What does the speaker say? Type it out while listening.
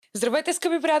Здравейте,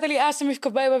 скъпи приятели! Аз съм Ивка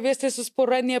Беба. Вие сте с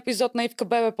поредния епизод на Ивка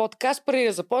Беба подкаст. Преди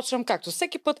да започнем, както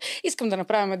всеки път, искам да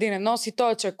направим един енос и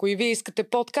той е, че ако и вие искате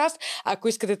подкаст, ако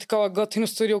искате такова готино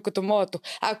студио като моето,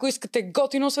 ако искате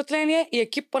готино осветление и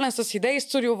екип пълен с идеи,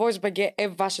 студио Voice BG е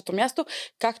вашето място,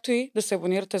 както и да се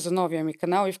абонирате за новия ми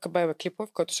канал Ивка Беба клипове,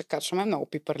 в който ще качваме много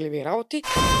пипърливи работи.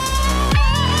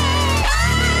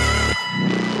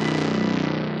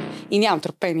 И нямам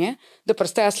търпение да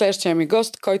представя следващия ми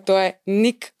гост, който е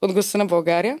Ник от Гласа на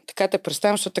България. Така те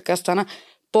представям, защото така стана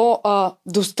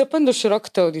по-достъпен до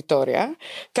широката аудитория.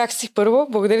 Как си първо?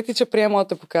 Благодаря ти, че приема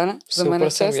моята покана. За мен е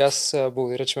чест. Супер съм. Аз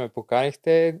благодаря, че ме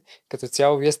поканихте. Като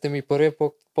цяло, вие сте ми първия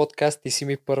подкаст и си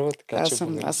ми първа. Така,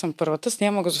 аз съм първата.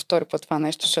 Снимам го за втори път това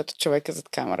нещо, защото човека зад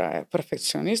камера е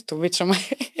перфекционист.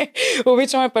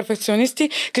 Обичаме перфекционисти.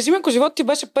 Кажи ми, ако живот ти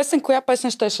беше песен, коя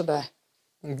песен щеше да е?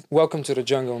 Welcome to the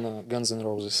Jungle на Guns N'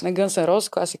 Roses. На Guns N'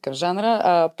 Roses, класика в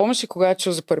жанра. Помниш ли кога я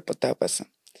чул за първи път тази песен?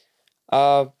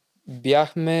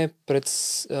 Бяхме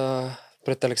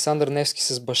пред Александър Невски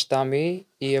с баща ми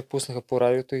и я пуснаха по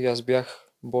радиото и аз бях,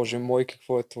 боже мой,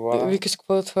 какво е това? Викаш,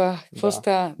 какво е това? Какво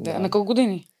става? Да. На колко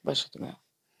години беше тогава?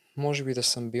 Може би да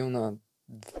съм бил на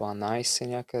 12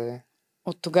 някъде.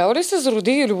 От тогава ли се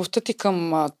зароди любовта ти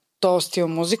към този стил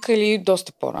музика или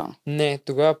доста по-рано? Не,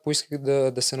 тогава поисках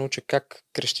да се науча как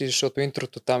крещи, защото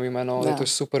интрото там има едно, дето е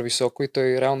супер високо и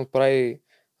той реално прави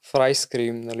фрай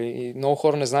скрим, нали? И много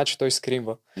хора не знаят, че той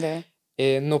скримва. Да.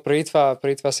 Но преди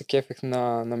това се кефех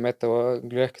на метала.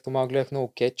 Като малко гледах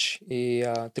много Кетч и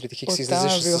Трите Хикси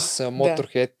излизаше с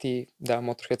Motorhead и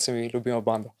Motorhead са ми любима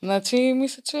банда. Значи,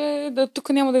 мисля, че тук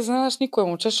няма да изненадаш никое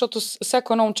момче, защото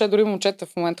всяко едно момче, дори момчета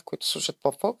в момента, които слушат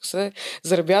поп-фолк, се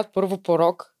заребяват първо по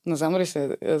рок. Не знам ли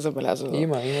се забелязва?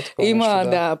 Има такова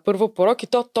нещо, първо по рок и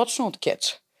то точно от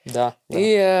Кетч. Да.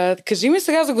 И кажи ми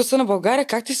сега за Гласа на България,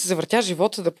 как ти се завъртя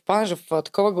живота да попаднеш в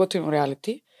такова готино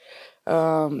реалити?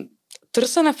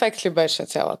 Търсен ефект ли беше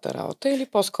цялата работа или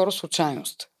по-скоро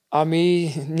случайност?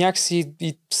 Някакси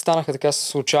и станаха така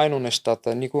случайно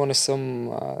нещата. Никога не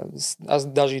съм... Аз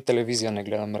даже и телевизия не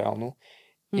гледам реално.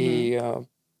 Mm-hmm. И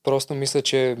просто мисля,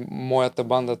 че моята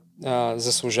банда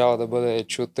заслужава да бъде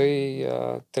чута и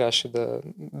трябваше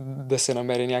да се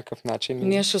намери някакъв начин.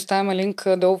 Ние ще оставим линк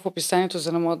долу в описанието,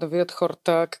 за да могат да видят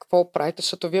хората какво правите,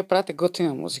 защото вие правите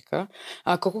готина музика.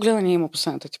 Колко гледания има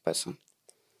последната ти песен?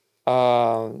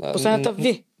 Последната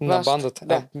на бандата.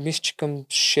 Да. Мисля, че към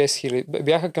 6000.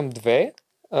 Бяха към 2,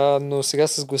 но сега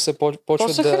с Гласа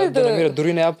почват да намират.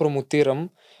 Дори не я промотирам,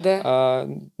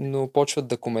 но почват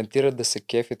да коментират, да се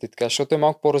кефят и така, защото е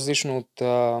малко по-различно от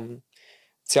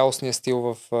цялостния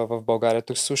стил в България.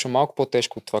 Тук се слуша малко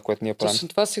по-тежко от това, което ние правим. Точно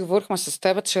това си говорихме с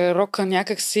теб, че рока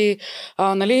някак си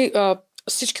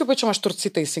всички обичаме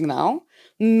щурците и сигнал,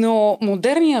 но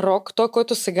модерният рок, той,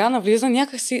 който сега навлиза,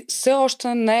 някакси все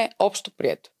още не е общо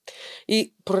приет.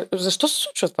 И защо се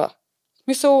случва това?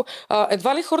 Мисъл,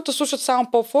 едва ли хората слушат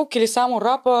само поп-фолк или само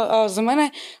рап? За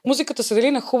мен музиката се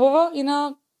дели на хубава и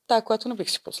на тая, която не бих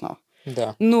си пуснала.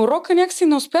 Да. Но рока някакси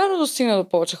не успя да достигне до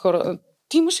повече хора.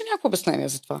 Ти имаш ли някакво обяснение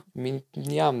за това?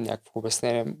 Нямам някакво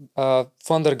обяснение. В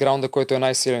андерграунда, който е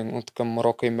най-силен от към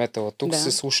рока и метала, тук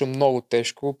се слуша много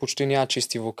тежко, почти няма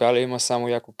чисти вокали, има само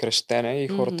яко крещене и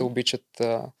хората обичат,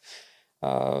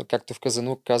 както в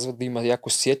Казанлък казват, да има яко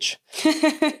сеч.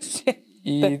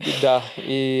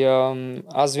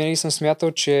 Аз винаги съм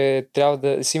смятал, че трябва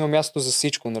да си има място за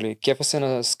всичко, нали. Кефа се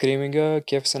на скриминга,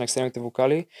 кефа се на екстремните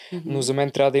вокали, но за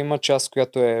мен трябва да има част,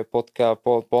 която е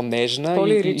по-нежна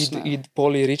и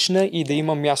по-лирична и да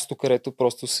има място, където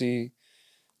просто си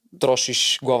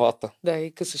трошиш главата. Да,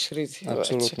 и късаш ризи.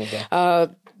 Абсолютно, да.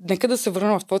 Нека да се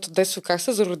върна в твоето детство. Как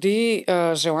се зароди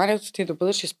желанието ти да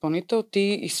бъдеш изпълнител?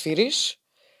 Ти изсвириш,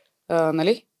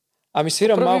 нали?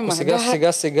 Свирам малко.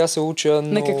 Сега се уча, но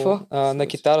на какво? На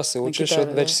китара се уча,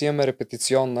 защото вече си имаме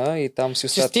репетиционна и там си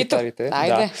оставят китарите.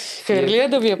 Айде, хвърля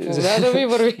да ви я да ви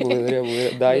върви.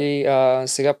 Благодаря. Да, и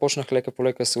сега почнах лека по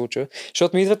лека да се уча,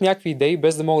 защото ми идват някакви идеи,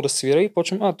 без да мога да свира и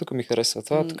почвам, тук ми харесва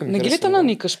това, тук ми харесва. Не ги ли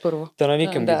наникаш първо?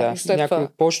 Наникам ги.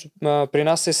 При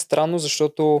нас е странно,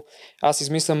 защото аз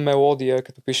измислям мелодия,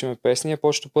 като пишеме песни,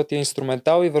 повечето пъти е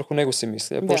инструментал и върху него се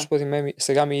мисля. Повечето пъти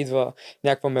сега ми идва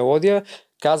някаква мелодия,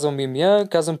 казвам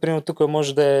казвам, примерно тук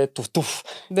може да е туф-туф.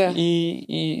 Да.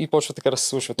 И почва така да се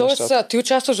случват нещата. Тоест, ти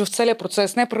участваш в целия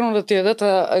процес, не примерно да ти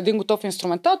дадат един готов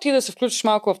инструментал, ти да се включиш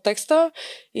малко в текста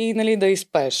и, нали, да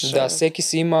изпееш. Да, всеки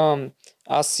си има...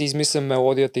 Аз си измислям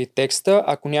мелодията и текста.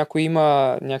 Ако някой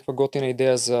има някаква готина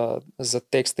идея за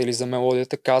текста или за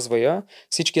мелодията, казва я.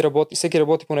 Всеки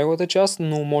работи по неговата част,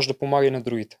 но може да помага и на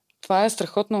другите. Това е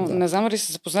страхотно. Да. Не знам дали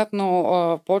си запознат,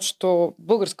 но повечето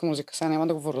българска музика, сега няма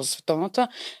да говоря за световната,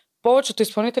 повечето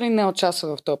изпълнители не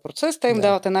участват в този процес. Те им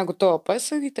дават една готова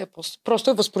песен и те просто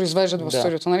я възпроизвеждат в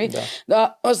студиото. Нали?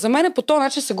 Да. За мен по този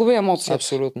начин се губи емоция.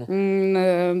 Абсолютно.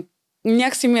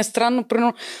 Някакси ми е странно,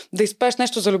 примерно, да изпееш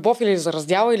нещо за любов или за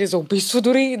раздяла, или за убийство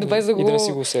дори, без да го... И да не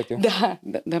си го усетил.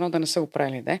 Да не са го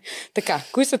правили, да. Така,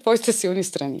 кои са твоите силни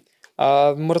страни?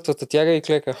 Мъртвата тяга и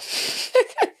клека.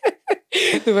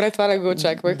 Добре, това не го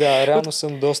очаквах. Да, реално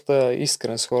съм доста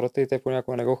искрен с хората и те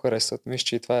понякога не го харесват. Мисля,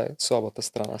 че и това е слабата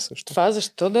страна също. Това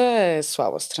защо да е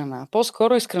слаба страна?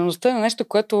 По-скоро искреността е нещо,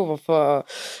 което в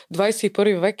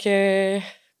 21 век е,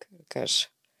 как да кажа,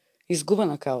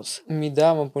 изгубена кауза.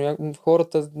 Да, понякога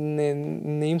хората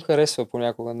не им харесва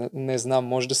понякога. Не знам,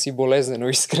 може да си болезнено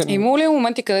искрен. Има ли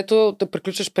моменти, където да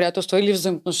приключиш приятелство или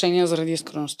взаимоотношения заради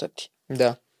искреността ти?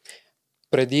 Да.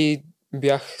 Преди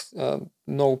бях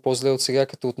много по-зле от сега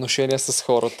като отношения с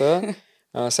хората.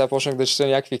 Сега почнах да чета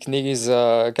някакви книги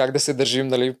за как да се държим,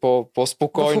 нали,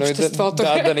 по-спокойно и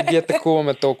да не ги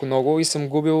атакуваме толкова много. И съм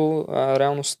губил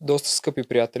реално доста скъпи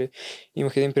приятели.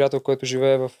 Имах един приятел, който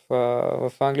живее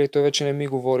в Англия и той вече не ми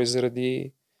говори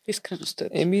заради... Искреността.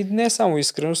 Не само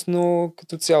искреност, но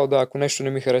като цяло, да, ако нещо не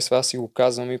ми харесва, аз си го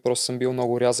казвам и просто съм бил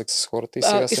много рязък с хората. И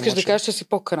сега искаш да кажеш, че си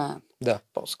по-краен. Да.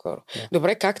 По-скоро. Да.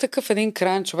 Добре, как такъв един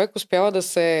краен човек успява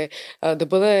да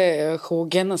бъде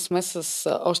халогенна смес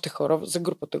с още хора? За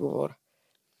групата говоря.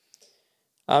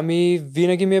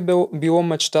 Винаги ми е било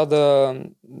мечта да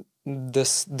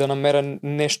намеря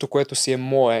нещо, което си е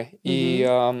мое. И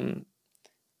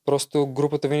просто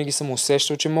групата винаги съм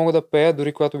усещал, че мога да пея,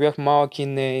 дори когато бях малък и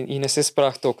не се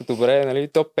справях толкова добре. Нали?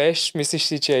 То пееш, мислиш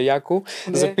си, че е яко,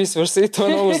 записваш се и то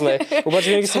е много зле.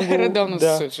 Обаче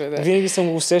винаги съм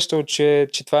го усещал, че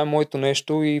това е моето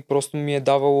нещо и просто ми е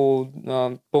давало,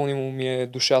 пълнимо ми е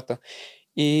душата.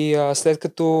 И след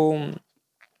като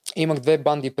имах 2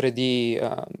 банди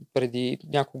преди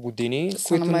няколко години. Да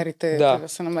се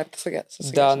намерите сега.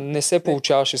 Да, не се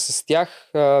получаваше с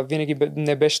тях. Винаги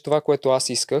не беше това, което аз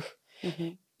исках.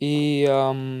 И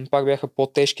пак бяха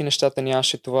по-тежки нещата,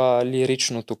 нямаше това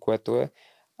лиричното, което е.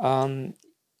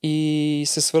 И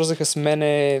се свързаха с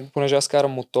мене, понеже аз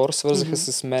карам мотор, свързаха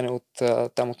се с мене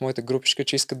от моята групичка,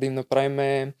 че искат да им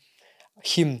направим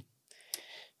химн.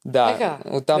 Да,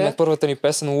 оттам е първата ни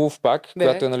песен Wolfpack,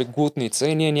 която е, нали, глутница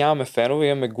и ние нямаме фенове,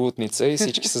 имаме глутница и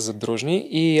всички са задружни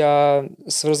и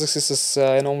свързах се с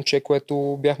едно момче,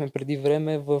 което бяхме преди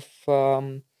време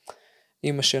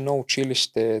имаше едно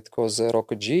училище такова за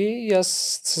рокаджи и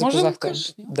аз се запознах там.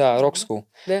 Да, Rock School.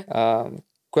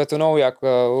 Което е много яка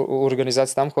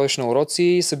организация. Там ходиш на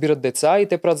уроци, събират деца и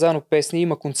те правят заедно песни,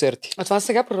 има концерти. А това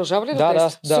сега продължава ли да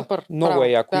действа? Да, супер. Много е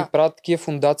яко. И правят такива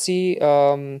фундации,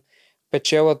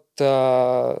 печелят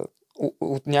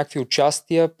от някакви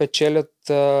участия, печелят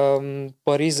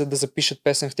пари, за да запишат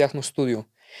песен в тяхно студио.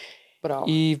 Браво.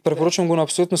 И препоръчвам го на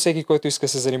абсолютно всеки, който иска да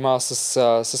се занимава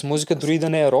с музика, дори да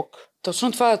не е рок.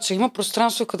 Точно това, че има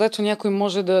пространство, където някой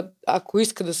може ако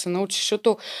иска да се научи,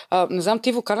 защото не знам,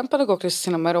 ти вокален педагог ли си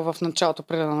намерил в началото,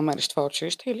 преди да намериш това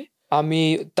училище или?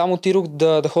 Там отидох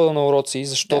да ходя на уроци,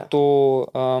 защото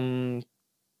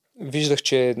виждах,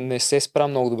 че не се спра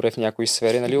много добре в някои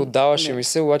сфери, нали, отдаваше ми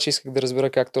се, обаче исках да разбера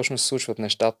как точно се случват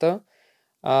нещата.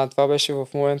 Това беше в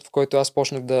момент, в който аз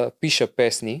почнах да пиша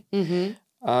песни.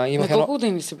 На колко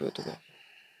години си бил тогава?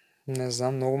 Не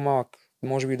знам, много малък.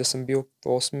 Може би да съм бил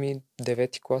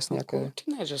 8-9 клас някъде.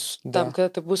 Там, къде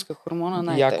те блъска хормона,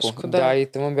 най-тежко. Да, и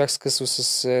там бях скъсал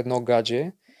с едно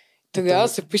гадже. Тогава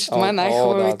се пишат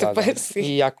най-хубавите песни.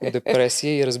 И яко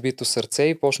депресия и разбито сърце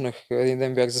и почнах, един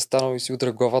ден бях застанал и си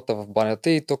удрях главата в банята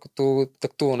и то като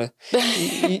тактуване.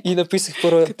 И написах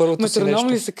първото си нещо.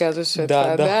 Метроном ли се казваше?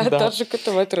 Да, точно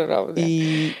като метроном.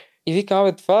 И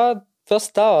викам, това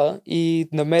става и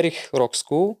намерих Rock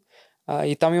School.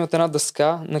 И там имат една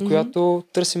дъска, на която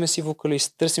търсиме си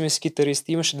вокалист, търсиме си китарист.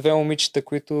 Имаше 2 момичета,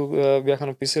 които бяха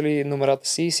написали номерата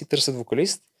си и си търсят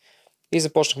вокалист. И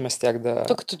започнахме с тях да...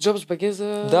 То като Jobs BG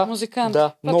за музикант.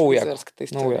 Да, много яко.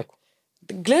 Много яко.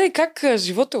 Гледай как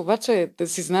живота обаче да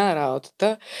си знае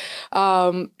работата.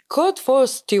 Кой е твоя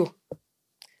стил?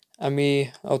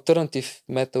 Алтернатив,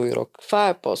 метал и рок. Това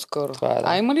е по-скоро.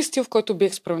 Има ли стил, в който би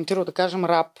експериментирал, да кажем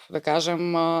рап, да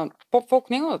кажем поп-фолк,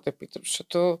 няма да те питам,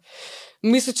 защото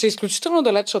мисля, че е изключително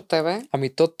далеч от тебе.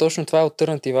 Точно това е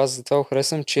алтернатив. Аз затова го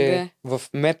харесвам, че в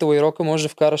метал и рока можеш да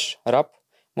вкараш рап,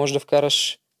 можеш да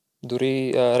вкараш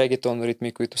дори регетон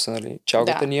ритми, които са, нали,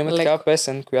 чалгата. Ние имаме такава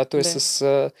песен, която е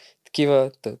с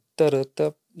такива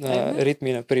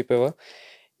ритми на припева.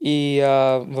 И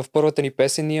в първата ни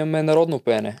песен имаме народно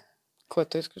пеене.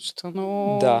 Което е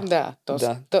изключително... Да.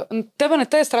 Тебе не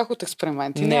те е страх от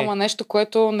експерименти. Не. Няма нещо,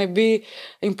 което не би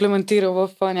имплементирал в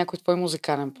някой твой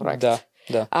музикален проект.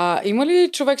 Да. Има ли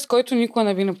човек, с който никога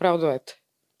не би направил дует?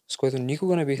 С който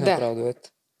никога не бих направил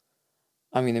дует?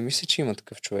 Ами не мисля, че има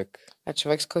такъв човек.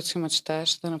 Човек, с който си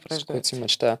мечтаеш да направиш дует? С който си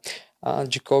мечтая.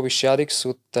 Джекоби Шадикс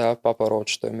от Папа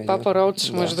Роуч. Папа Роуч,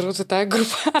 между другото, тая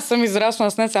група. Аз съм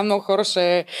израснала с нея. Сега много хора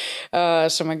ще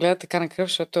ме гледат така на кръв,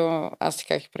 защото аз ти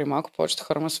казах и преди малко, повечето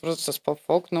хора ме свързват с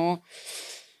поп-фолк, но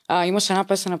имаше една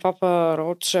песен на Папа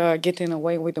Роуч, Getting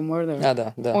Away with the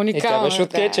Murder. Да. Уникална. Тя беше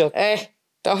от Кетчът.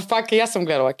 Това пак и аз съм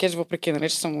гледала Кетч, въпреки нали,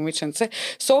 че съм момиченце.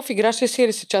 Соф, играш ли си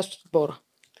или си част от отбора?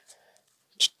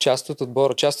 Част от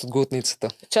отбора, част от гутницата.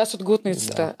 Част от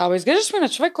гутницата. Изглеждаш ми на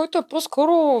човек, който е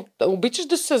по-скоро обичаш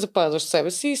да се запазваш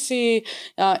себе си и си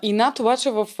инат,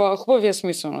 обаче в хубавия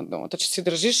смисъл на думата, че си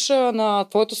държиш на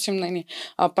твоето си мнение.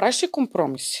 Правиш ли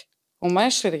компромиси?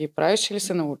 Умееш ли да ги правиш или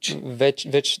се научи?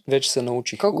 Вече се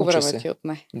научих. Колко време ти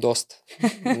отне? Доста.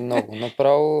 Много.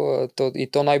 Направо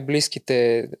и то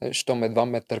най-близките, що едва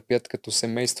ме търпят като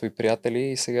семейство и приятели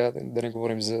и сега да не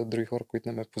говорим за други хора, които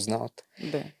не ме познават.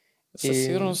 Да. Със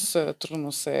сигурност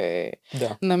трудно се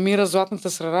намира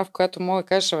златната среда, в която мога да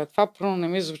кажеш, това пръвно не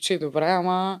ми звучи добре,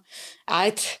 ама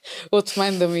айде, от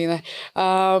мен да мине.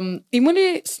 Има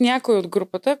ли с някой от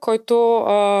групата, който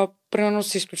примерно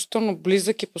си изключително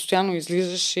близък и постоянно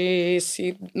излизаш и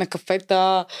си на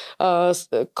кафета,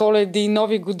 коледи,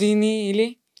 нови години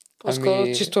или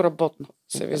по-скоро чисто работно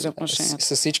се ви за отношенията?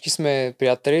 С всички сме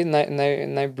приятели.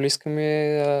 Най-близка ми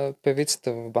е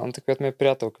певицата в банда, която ми е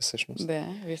приятелка всъщност. Да,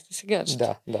 вие сте сега.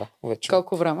 Да, вече.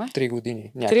 Колко време? 3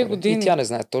 години. 3 години. И тя не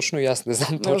знае точно, и аз не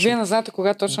знам точно. Вие не знаете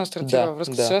кога точно стартира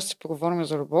връзка. Сега ще поговорим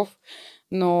за любов.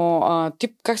 Но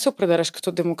ти как се определяш,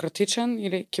 като демократичен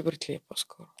или кибритлия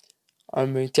по-скоро?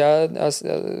 Аз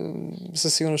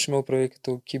със сигурност ще ме определи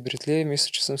като кибритлия.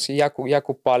 Мисля, че съм си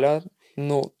яко паля,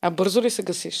 но... бързо ли се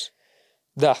гасиш?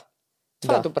 Да.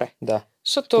 Това е добре. Да.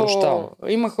 Защото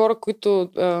има хора, които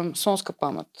слонска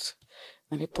памет.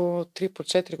 Нали, по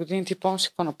 3-4 години ти помниш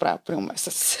какво направя април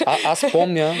месец. Аз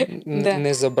помня,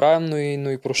 не забравям,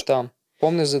 но и прощавам.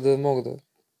 Помня, за да мога да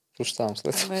прощавам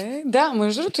след това.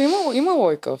 Между другото има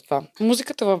логика в това.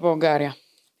 Музиката в България.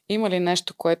 Има ли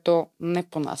нещо, което не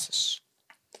понасяш?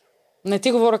 Не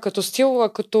ти говоря като стил,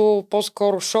 а като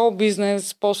по-скоро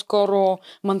шоу-бизнес, по-скоро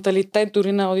менталитет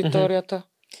дори на аудиторията.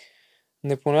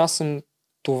 Не понасям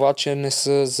това, че не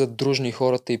са задружни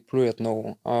хората и плюят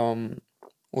много.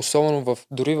 Особено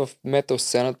дори в метал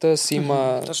сцената си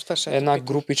има една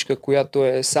групичка, която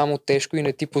е само тежко и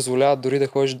не ти позволява дори да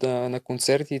ходиш на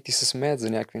концерти и ти се смеят за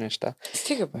някакви неща.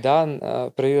 Стига бе.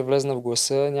 Преди да влезна в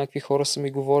Гласа, някакви хора са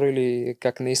ми говорили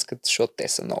как не искат, защото те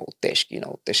са много тежки,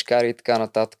 много тежкари и така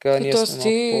нататък.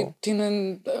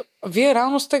 Вие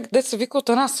реално сте, къде се вика от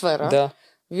една сфера. Да.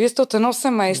 Вие сте от едно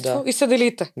семейство и се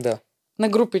делите. Да. На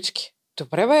групички.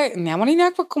 Добре бе, няма ли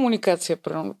някаква комуникация?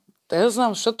 Да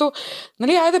знам, защото,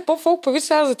 айде по-фолк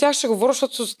певици, аз за тях ще говоря,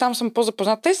 защото там съм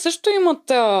по-запознат. Те също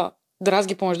имат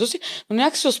дразги помежду си, но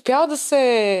някак се успяват да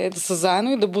са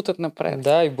заедно и да бутат напред.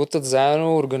 Да, и бутат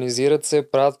заедно, организират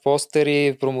се, правят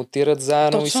постери, промотират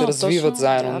заедно и се развиват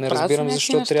заедно. Не разбирам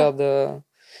защо трябва да...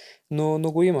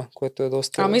 Но го има, което е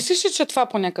доста... Мислиш ли, че това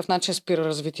по някакъв начин спира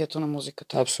развитието на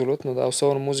музиката? Абсолютно, да.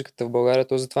 Особено музиката в България.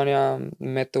 То затова няма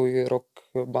метал и рок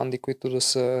банди, които да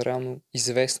са реално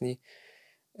известни.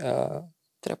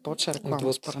 Трябва повече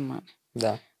реклама, според мен.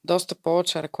 Да. Доста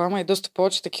повече реклама и доста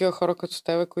повече такива хора като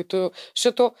тебе, които...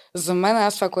 Защото за мен,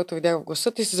 аз това, което видях в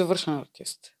Гласа, ти си завършен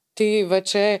артист. Ти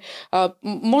вече...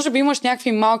 може би имаш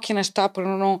някакви малки неща,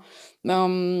 примерно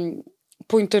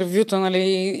по интервюта,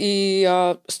 нали, и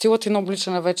стилът ти на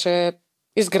обличане вече е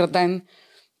изграден.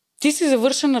 Ти си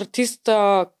завършен артист.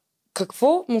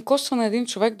 Какво му коства на един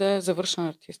човек да е завършен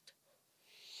артист?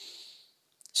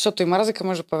 Защото има разлика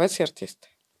между певец и артист.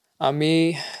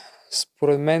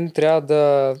 Според мен трябва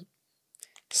да...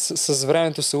 С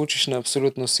времето се учиш на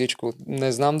абсолютно всичко.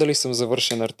 Не знам дали съм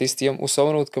завършен артист.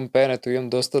 Особено от към пеенето имам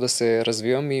доста да се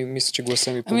развивам и мисля, че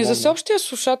гласа ми помогна. За всеобщия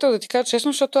слушател, да ти кажа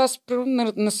честно, защото аз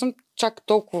не съм чак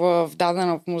толкова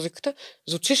вдадена в музиката.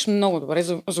 Звучиш много добре,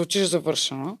 звучиш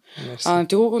завършено.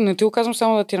 Не ти го казвам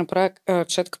само да ти направя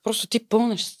четка, просто ти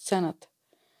пълнеш сцената.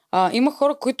 Има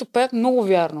хора, които пеят много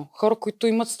вярно. Хора, които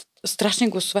имат страшни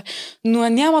гласове, но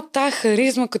няма тая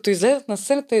харизма, като излезат на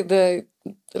сцената и да...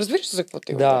 Разбираш за какво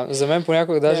ти говоря? Да, за мен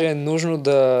понякога даже е нужно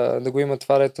да го има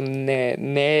това, дето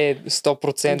не е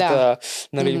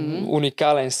 100%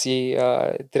 уникален си.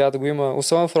 Трябва да го има,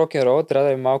 особено в рок-н-рол, трябва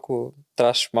да е малко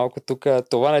траш малко тук,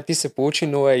 това не ти се получи,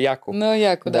 но е яко. Но е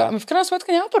яко, да. Ами в крайна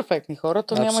сметка няма перфектни хора,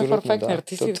 то няма и перфектни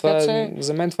артисти.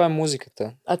 За мен това е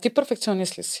музиката. А ти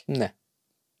перфекционист ли си? Не.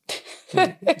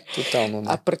 Тотално не.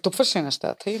 А претупваш ли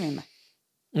нещата или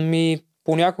не?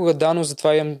 Понякога да, но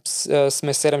затова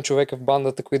сме 7 човека в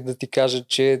бандата, които да ти кажат,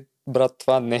 че брат,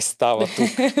 това не става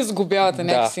тук. Сгубявате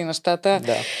някакси нещата.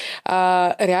 Да.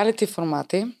 Реалити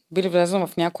формати, били влезем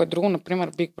в някое друго,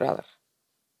 например Big Brother.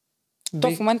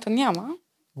 То в момента няма.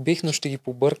 Но ще ги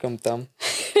побъркам там.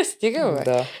 Стига, бе.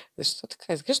 Да. Защо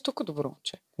така? Изглеждаш толкова добро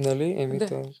момче.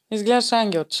 Нали? Изглеждаш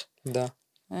ангелче. Да.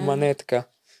 Ма не е така.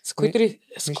 С кои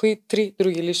 3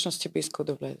 други личности би искал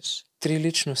да влезеш? 3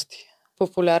 личности.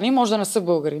 Популярни, може да не са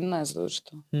българин, не е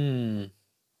задължително.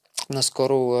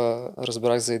 Наскоро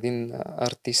разбрах за един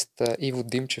артист, Иво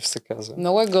Димчев се казва.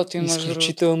 Много е готин.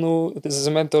 Изключително,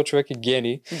 за мен този човек е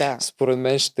гений. Да. Според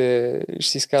мен ще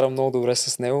си изкара много добре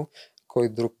с него. Кой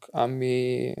друг?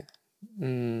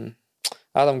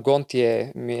 Адам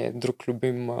Гонти ми е друг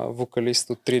любим вокалист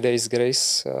от 3 Days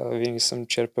Grace. Винаги съм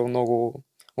черпел много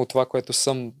от това, което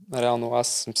съм. Реално аз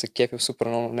съм се кефил супер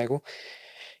много на него.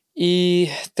 И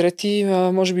трети,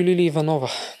 може би Лили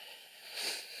Иванова.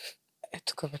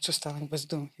 Тук вече останах без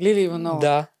думи. Лили Иванова.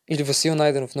 Да, или Васил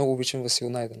Найденов. Много обичам Васил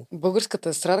Найденов. Българската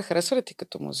естрада харесва ли ти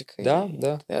като музика?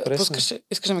 Да,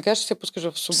 искаш да ми кажеш, че се пускаш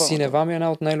в свободата? Синева ми е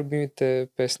една от най-любимите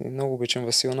песни. Много обичам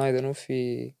Васил Найденов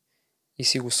и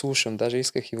си го слушам. Даже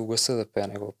исках и в Гласа да пея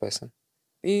негова песен.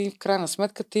 И в крайна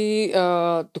сметка ти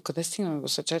докъде стигна го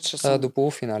се че до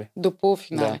полуфинали. До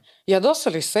полуфинали. Да.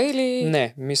 Ядоса ли се или...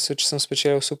 Не, мисля, че съм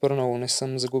спечелил супер много. Не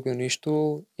съм загубил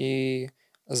нищо и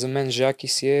за мен Жаки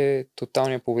си е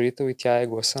тоталният победител и тя е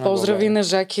гласа на България. Поздрави на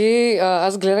Жаки.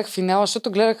 Аз гледах финала,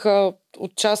 защото гледах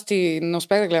отчасти, не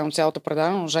успех да гледам цялото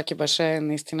предаване, но Жаки беше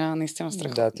наистина страхотна.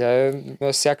 Да, тя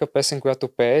е всяка песен, която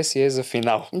пее, си е за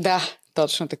финал. Да,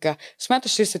 точно така.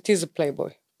 Смяташ ли се ти за плейбой?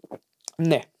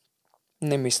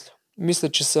 Не мисля. Мисля,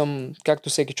 че съм, както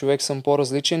всеки човек, съм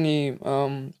по-различен и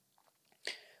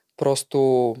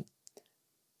просто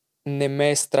не ме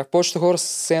е страх. Повечето хора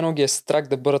все едно ги е страх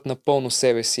да бъдат напълно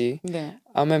себе си, да.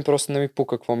 А мен просто не ми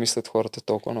пука какво мислят хората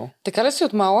толкова много. Така ли си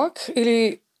от малък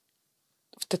или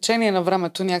в течение на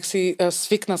времето някакси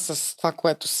свикна с това,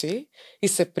 което си и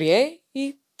се прие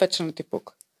и вече не ти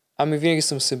пука? Винаги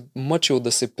съм се мъчил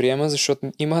да се приема,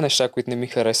 защото има неща, които не ми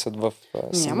харесват в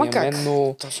самия мен,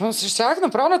 но... Точно, щях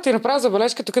направо да ти направя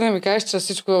забележка, тук да ми кажеш, че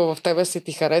всичко в тебе си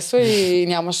ти харесва и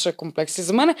нямаш комплекси.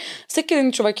 За мен всеки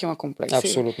един човек има комплекси.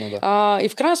 Абсолютно, да. И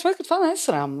в крайна сметка това не е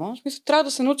срамно. В смисъл, трябва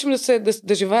да се научим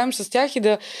да живеем с тях и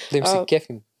да... Да им се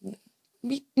кефим.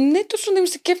 Не точно да им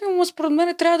се кефим, но според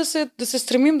мен трябва да се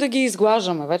стремим да ги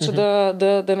изглаждаме. Вече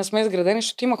да не сме изградени,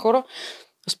 защото има хора...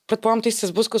 Предполагам, ти си се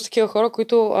сблъскал с такива хора,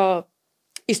 които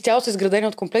изцяло са изградени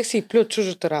от комплекси и плюят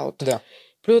чужата работа. Да.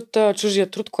 Плюят чужия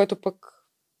труд, което пък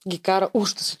ги кара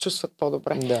да се чувстват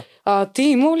по-добре. Да. Ти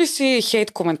имал ли си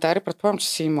хейт коментари? Предполагам, че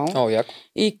си имал. Яко.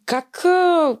 И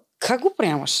как го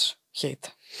приемаш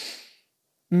хейта?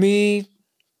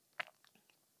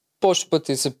 Повече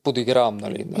пъти се подигравам,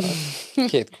 нали, на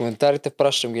хейт коментарите,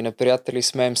 пращам ги на приятели,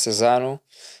 смеем се заедно.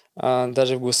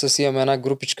 Даже в Гласа си имаме една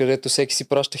групичка, където всеки си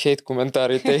праща хейт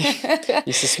коментарите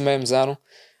и се смеем заедно.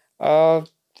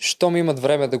 Щом имат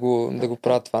време да го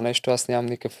правят това нещо, аз нямам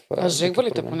никакъв жегва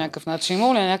ли те по някакъв начин?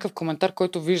 Има ли някакъв коментар,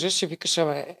 който виждаш и викаш,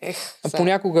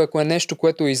 Понякога, ако е нещо,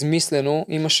 което е измислено,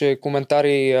 имаше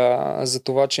коментари за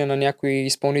това, че на някой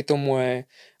изпълнител му е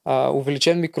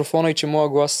увеличен микрофона и че моя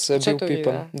глас е бил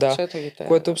пипан. Да.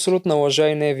 Което е абсолютна лъжа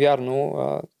и не е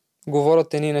вярно.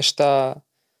 Говорят едни неща,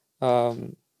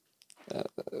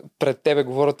 пред тебе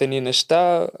говорят едни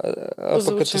неща,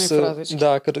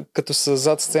 като са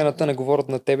зад сцената, не говорят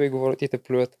на тебе и говорят и те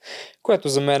плюят. Което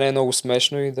за мен е много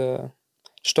смешно и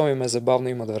що ми е забавно,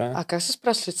 имат време. А как се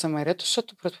справя с лицемерието?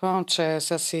 Защото предполагам, че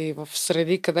сега си в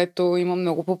среди, където има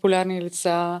много популярни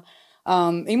лица.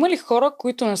 Има ли хора,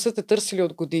 които не са те търсили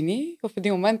от години, в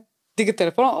един момент дига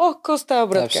телефона, какво става,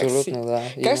 брат? Абсолютно, да.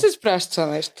 Как се справяш с това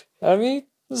нещо?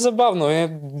 Забавно е.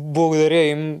 Благодаря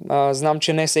им. Знам,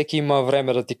 че не всеки има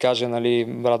време да ти каже, нали,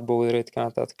 брат, благодаря и така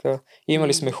нататък.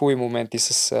 Имали сме хубави моменти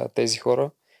с тези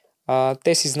хора.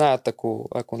 Те си знаят,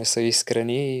 ако не са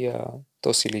искрени,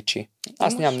 то си личи.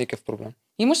 Аз нямам никакъв проблем.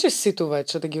 Имаш ли сито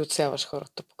вече да ги отсяваш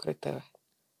хората покрай тебе?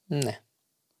 Не.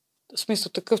 В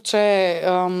смисъл такъв, че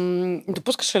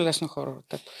допускаш ли лесно хора от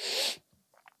теб?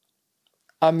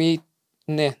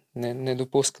 Не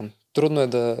допускам. Трудно е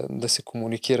да се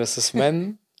комуникира с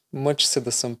мен. Мъча се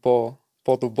да съм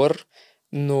по-добър,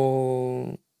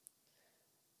 но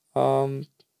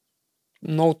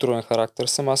много труден характер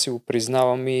съм. Аз си го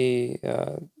признавам и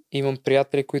имам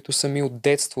приятели, които са ми от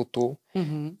детството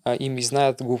и ми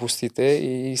знаят глупостите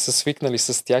и са свикнали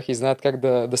с тях и знаят как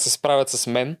да се справят с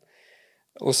мен.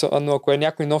 Но ако е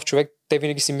някой нов човек, те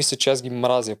винаги си мислят, че аз ги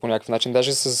мразя по някакъв начин.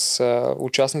 Даже с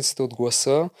участниците от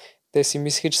Гласа, те си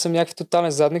мислеха, че съм някакъв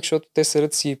тотален задник, защото те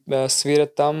седят си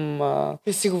свирят там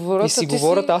и си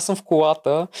говорят, аз съм в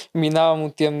колата, минавам,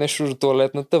 отивам нещо до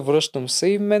тоалетната, връщам се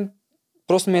и мен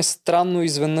просто ми е странно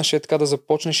изведнъж така да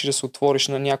започнеш и да се отвориш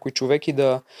на някой човек и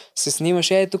да се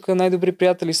снимаш, тук най-добри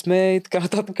приятели сме и така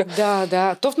нататък.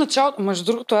 Да. То в началото, между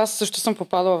другото, аз също съм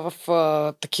попадала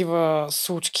в такива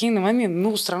случки. На мен ми е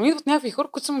много странно. Идват някакви хора,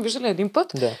 които съм виждали един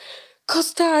път. Да.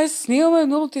 Коста, снимаме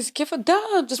много ти се кефа. Да,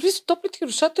 смисъл топлите ти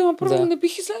душата, ама първо не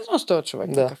бих излезнала с този човек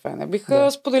на кафе. Не бих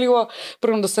споделила,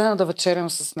 първо да седна да вечерям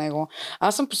с него.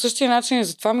 Аз съм по същия начин и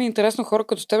затова ми е интересно хора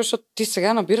като теб, защото ти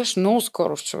сега набираш много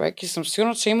скоро с човек и съм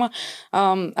сигурна, че има,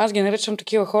 аз ги наричам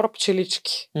такива хора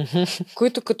пчелички,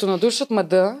 които като надушат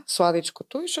меда,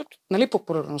 сладичкото, защото, нали,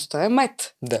 популярността е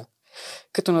мед. Да.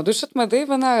 Като надушат меда и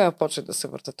веднага почват да се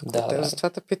въртат около теб. Затова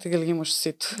те питах дали имаш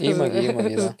сито. Има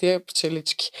ги, за тия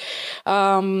пчелички.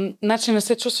 Значи не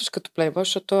се чувстваш като плейбой,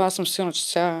 защото аз съм сигурна, че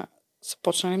сега са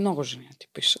почнали много жени да ти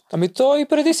пишат. То и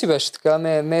преди си беше така,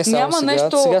 не е само няма сега.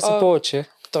 Нещо, сега са повече.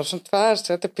 Точно това,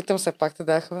 ще те питам, все пак те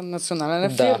даха национален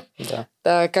ефир.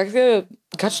 Да.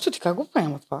 Гаджето ти как го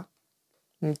приема това?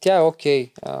 Тя е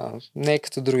окей. Не е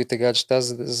като другите гаджета,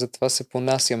 затова се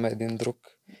понасяме един друг.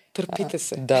 Търпите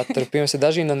се. Да, търпиме се.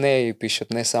 Даже и на нея и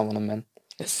пишат, не само на мен.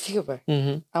 Стига бе.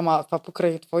 Ама това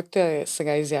покрай твоите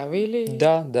сега изяви или?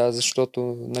 Да,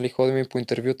 защото ходим и по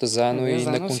интервюта заедно и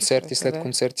на концерти, след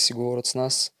концерти си говорят с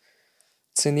нас.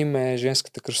 Цениме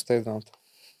женската красота и двамата.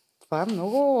 Това е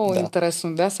много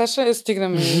интересно. Да, сега ще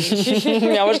стигнем.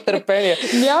 Нямаш търпение.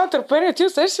 Няма търпение. Ти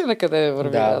усещаш ли на къде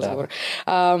върви разговор?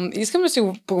 Искам да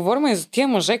си поговорим и за тия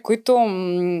мъже, които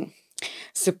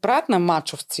се правят на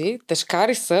мачовци,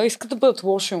 тежкари са, искат да бъдат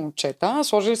лоши момчета,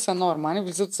 сложили са едно армани,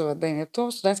 влизат в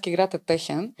заведението, студентски град е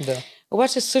техен. Да.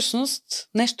 Обаче всъщност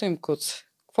нещо им куца.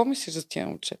 Какво мислиш за тия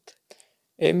момчета?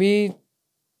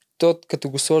 То като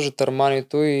го сложат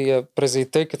арманито и през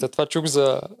айтъйката, това чух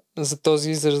за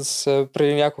този израз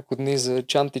преди няколко дни за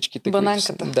чантичките.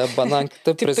 Бананката.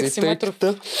 Бананката през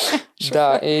айтъйката.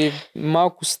 Да, и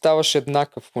малко ставаш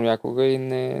еднакъв понякога и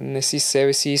не си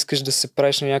себе си, искаш да се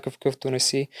правиш на някакъв какъвто не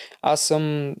си. Аз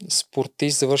съм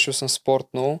спортист, завършил съм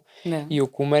спортно и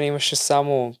около мен имаше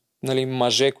само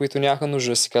мъже, които нямаха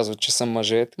нужда да си казват, че са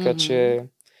мъже, така че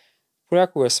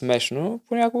понякога е смешно,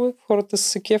 понякога хората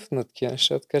се кефят на такива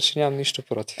неща, така че нямам нищо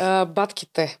против.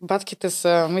 Батките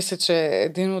са, мисля, че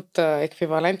един от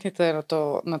еквивалентните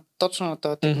точно на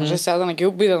този тип мъже. Сега да не ги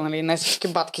обида, не всички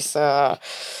батки са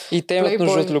и те имат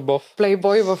нужда от любов.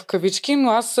 Плейбой в кавички,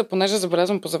 но аз, понеже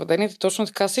забелязвам по заведението, точно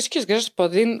така всички изглеждат по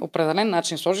един определен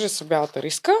начин. Сложили са бялата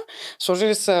риска,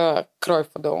 сложили са крой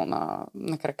долу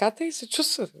на краката и се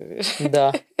чувстват.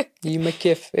 Да, и ме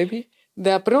кеф.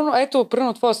 Да,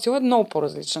 примерно твоя стил е много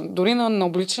по-различен. Дори на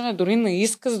обличане, дори на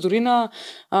изказ, дори на...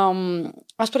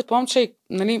 аз предполагам, че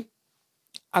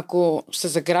ако се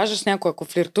заграждаш с някой, ако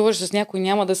флиртуваш с някой,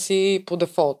 няма да си по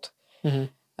дефолт.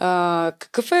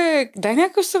 Какъв е... Дай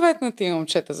някакъв съвет на тия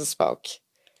момчета за свалки.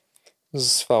 За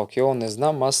свалки? Не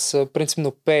знам. Аз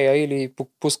принципно пея или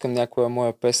пускам някоя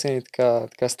моя песен и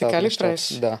така стават. Така ли правиш?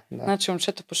 Да. Значи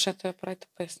момчета почнете да правите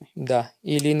песни. Да.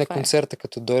 Или на концерта,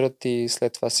 като дойдат и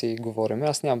след това си говорим.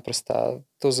 Аз нямам представа.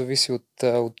 То зависи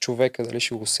от човека, дали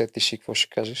ще го усетиш и какво ще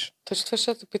кажеш. Точно това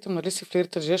ще те питам, нали си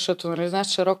флиртаджия, защото знаеш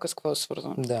широко с какво е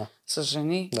свързано. Да. С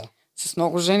жени. Да. С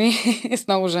много жени и с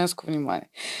много женско внимание.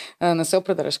 Не се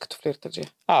определяш като флиртаджия.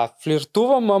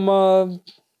 Флиртувам, ама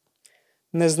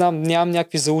не знам, нямам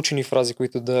някакви заучени фрази,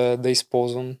 които да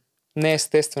използвам. Не е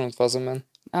естествено това за мен.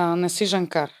 Не си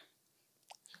жанкар.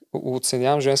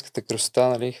 Оценявам женската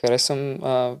красота, харесвам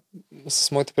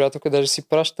с моите приятелки, даже си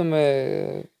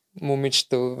пращаме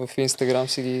момичета в Инстаграм,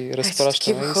 си ги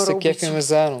разпращаме и се кефиме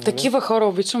заедно. Такива хора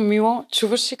обичам. Мило,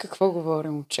 чуваш ли какво говори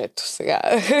момчето сега?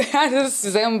 Хайде да си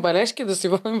вземем бележки, да си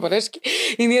водим бележки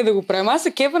и ние да го правим. Аз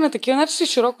се кефа на такива начини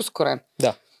широко скорен.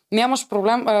 Да. Нямаш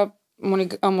проблем.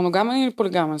 Моногамен или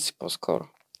полигамен си по-скоро?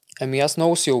 Аз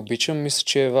много си я обичам. Мисля,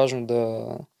 че е важно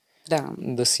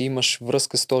да си имаш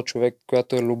връзка с този човек,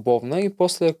 която е любовна и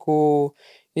после ако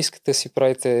искате да си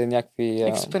правите някакви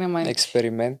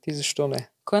експерименти, защо не?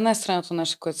 Кое е най-странното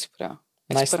нещо, което си правил?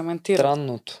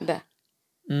 Най-странното? Да.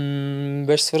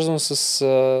 Беше свързано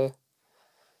с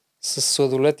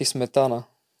сладолет и сметана.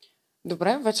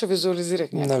 Добре, вече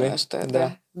визуализирах някакви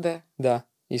неща. Да.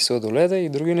 И сладоледа и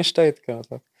други неща и така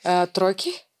нататък. Тройки?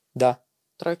 Да.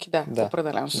 Тройки, да.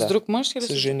 Определено. С друг мъж или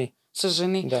с жени? С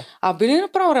жени. Да. Би ли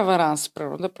направил реверанс,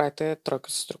 примерно, да правите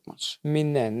тройка с друг мъж?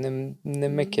 Не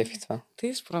ме кефи това.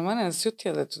 Ти според мен не си от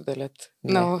тия, дето делят.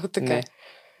 Не, така. Не.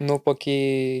 Но пък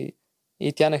и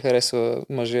тя не харесва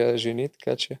мъже жени,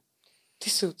 така че... Ти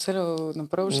си оцелял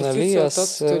направо, че нали, ти си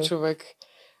от този човек.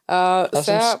 Аз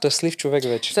съм щастлив човек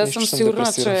вече. Сега съм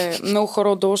сигурна, че много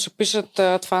хора отдолу ще пишат,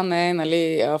 това не е,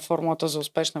 нали, формулата за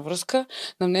успешна връзка.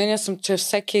 На мнение съм, че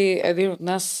всеки един от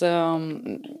нас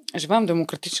живеем в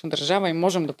демократична държава и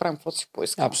можем да правим каквото си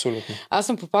поискаме. Абсолютно. Аз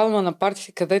съм попадала на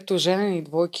партии, където женени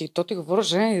двойки, то ти говоря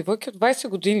женени двойки от 20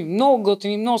 години, много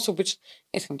готини, много се обичат.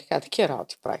 Искам ти кажа, такива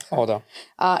работи правиха. О, да.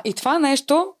 И това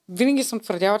нещо, винаги съм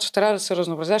твърдяла, че трябва да се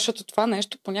разнообразява, защото това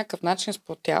нещо по някакъв начин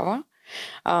сплотява.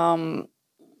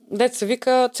 Дет се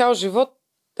вика цял живот,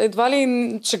 едва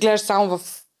ли ще гледаш само в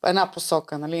една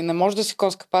посока, нали? Не може да си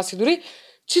коска паси. Дори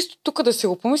чисто тук да си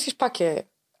го помислиш, пак е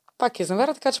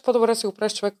изневера, така че по-добре си го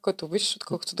правиш човека, който обичаш,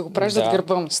 отколкото да го правиш зад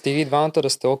гърба му. Стиги двамата да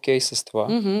сте окей с това.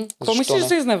 Какво мислиш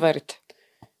за изневерите?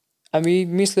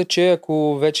 Мисля, че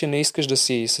ако вече не искаш да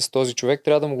си с този човек,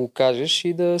 трябва да му го кажеш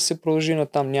и да се продължи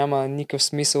натам. Няма никакъв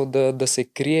смисъл да се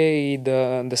крие и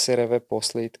да се реве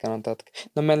после и така нататък.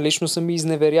 На мен лично са ми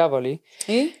изневерявали.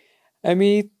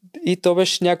 И то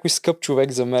беше някой скъп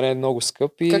човек за мен, много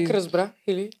скъп. Как разбра?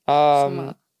 Или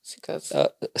сама си каза?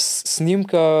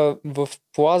 Снимка в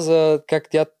плаза, как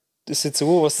тя се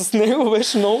целува с него,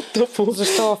 беше много тъпо.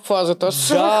 Защо в плаза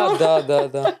точно?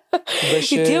 Да.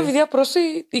 Беше... И тия видя просто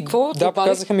и какво? Да,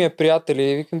 показаха ми приятели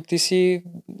и викам, ти си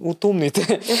от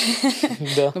умните.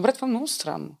 Да. Добре, това е много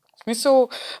странно. В смисъл,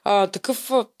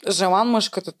 такъв желан мъж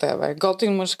като тебе,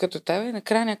 готин мъж като тебе и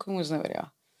накрая някой му изневерява.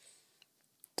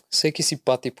 Всеки си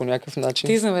пати по някакъв начин.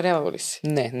 Ти изневерява ли си?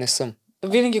 Не съм.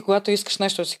 Винаги, когато искаш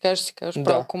нещо да си кажеш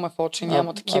право куме в очи,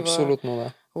 няма такива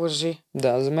абсолютно, лъжи.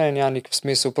 Да, за мен няма никакъв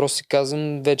смисъл. Просто си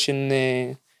казвам, вече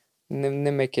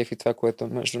не ме кефи това, което е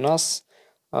между нас.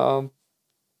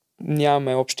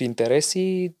 Нямаме общи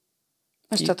интереси.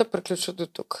 Нещата приключват до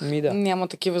тук. Да. Няма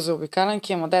такива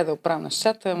заобикаленки, ама дай да оправим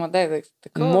нещата, ама дай да е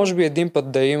такова. Може би един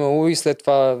път да е имало и след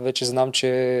това вече знам, че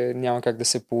няма как да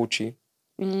се получи.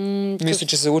 Мисля,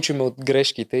 че се учим от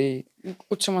грешките и...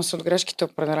 Учим се от грешките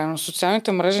определено.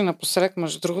 Социалните мрежи напоследък,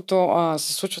 между другото,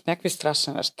 се случват някакви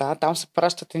страшни неща. Там се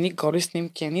пращат едни голи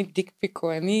снимки, едни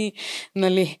дикпико, едни,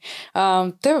 нали...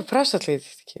 Тебе пращат ли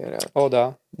ти такива работи? О,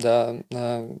 да.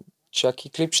 Чак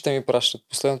и клипчета ми пращат.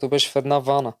 Последното беше в една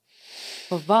вана.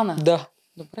 В вана? Да.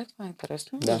 Добре, това е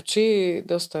интересно. Да. Звучи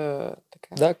доста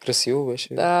така. Да, красиво беше.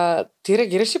 Ти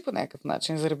реагираш ли по някакъв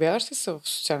начин? Заребяваш ли се в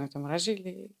социалните мрежи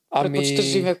или предпочиташ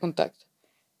живия контакт?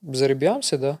 Заребявам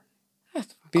се, да.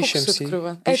 Пишем си.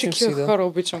 Такива хора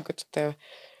обичам като тебе.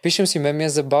 Пишем си, ми е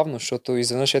забавно, защото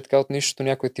изведнъж така от нищото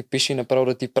някой ти пише и направо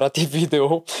да ти прати видео.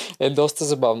 Е доста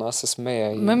забавно, аз се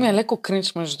смея. Ми е леко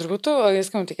кринч, между другото.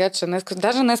 Искам да ти кажа, че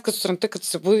даже днес като сутринта, като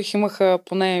се будих, имаха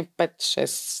поне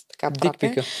 5-6 така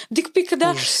прати. Дикпика,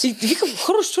 да. И викам,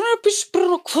 хора, що не пишеш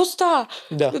пръвно, какво става?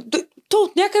 Да. То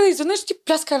от някъде изведнъж ти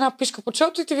пляска една пишка по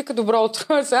челото и ти вика добро утро.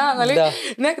 Нали? Да.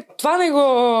 Това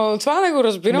не го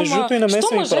разбирам. Между другото и на мен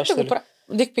са ми пращали.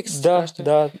 Дикпик се пращали.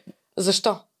 Да.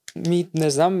 Защо? Не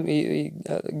знам,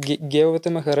 геовете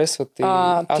ме харесват.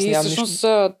 Аз ти всъщност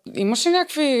имаш ли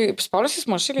някакви... Спал ли си с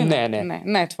мъж или не?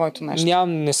 Не е твоето нещо.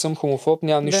 Не съм хомофоб,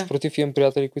 нямам нищо против, имам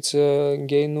приятели, които са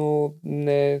гей, но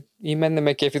и мен не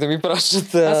ме кефи да ми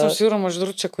пращат. Аз съм сигурна, между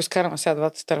другото, че ако изкараме сега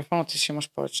двата телефона, ти ще имаш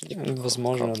повече дикпик.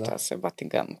 Възможно, да. Това се бати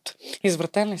гадното.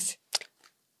 Извратен ли си?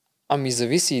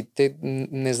 Зависи.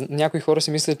 Някои хора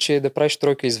си мислят, че да правиш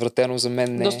тройка извратено, за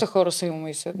мен не. Доста хора са им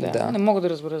мислят, да. Не мога да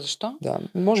разбера защо. Да,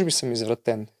 може би съм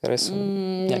извратен.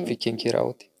 Харесвам някакви кинки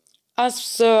работи.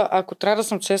 Аз, ако трябва да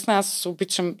съм честна, аз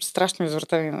обичам страшно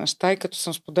извратени неща и като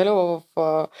съм споделяла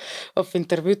в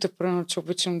интервюта, примерно, че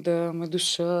обичам да ме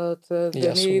душат,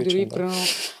 дори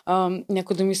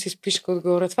някой да ми се изпишка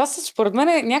отгоре. Това са, според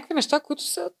мен, някакви неща, които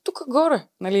са тук горе.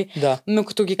 Нали? Да. Но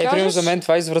като ги кажеш... Примерно за мен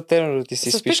това е извратено да ти си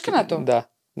изпишка. С пишкането?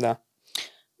 Да.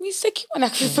 Всеки има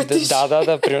някакви фетиши.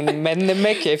 Да. Мен не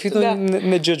ме кефи, но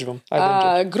не джъджвам.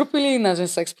 Груп или нежен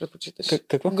секс предпочиташ?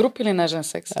 Какво? Груп или нежен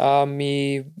секс?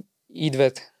 И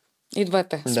двете. И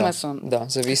двете, смесвам. Да,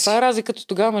 зависи. Това е разликата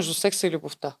тогава между секса и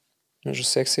любовта. Между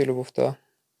секса и любовта.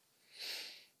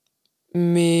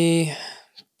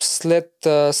 След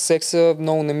секса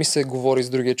много не ми се говори с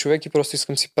другия човек и просто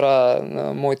искам си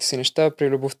правя моите си неща. При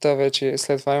любовта вече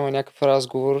след това има някакъв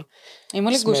разговор.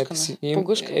 Има ли гушкане? По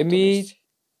гушкането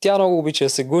Тя много обича да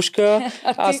се гушка,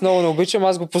 аз много не обичам,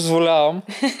 аз го позволявам.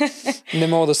 Не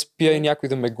мога да спя и някой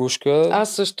да ме гушка.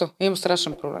 Аз също. Имам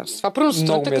страшен проблем с това. Първо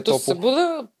сутринта, като се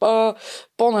събуда,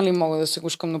 по-нали мога да се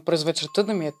гушкам, но през вечерта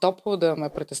да ми е топло, да ме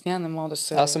притесня, не мога да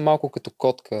се... Аз съм малко като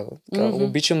котка.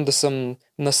 Обичам да съм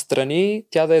настрани,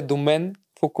 тя да е до мен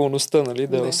в околността, нали,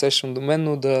 да усещам до мен,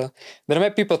 но да не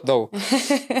ме пипат долу.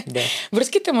 Да.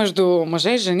 Връзките между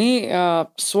мъже и жени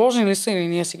сложни ли са или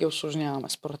ние си ги усложняваме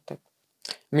според теб?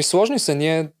 Сложни са.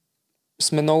 Ние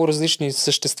сме много различни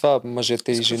същества,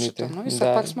 мъжете и жените. И все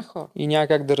пак сме хора. И няма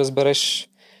как да разбереш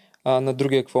на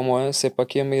другия какво му е. Все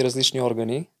пак имаме и различни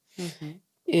органи.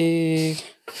 И...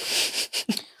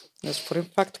 Да спорим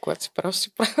факт, когато си прав,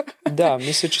 си прав. Да,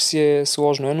 мисля, че си е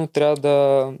сложно, но трябва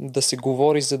да се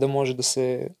говори, за да може да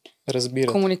се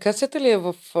разбира. Комуникацията ли е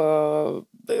в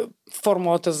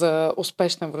формулата за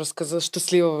успешна връзка, за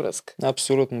щастлива връзка?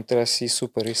 Абсолютно, трябва да си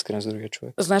супер искрен с другия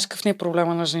човек. Знаеш какъв ни е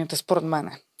проблема на жените, според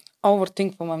мене?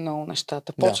 Овъртинкваме много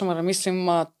нещата. Почваме да мислим,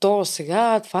 то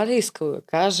сега това ли искал да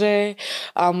каже,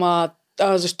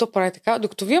 защо прави така?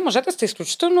 Докато вие мъжете сте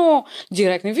изключително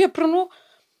директни. Вие пръвно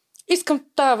искам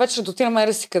тази вечер да отидем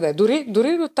ере си къде.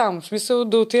 Дори до там. В смисъл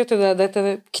да отидете да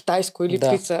ядете китайско или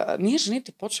пица. Ние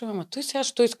жените почваме, той сега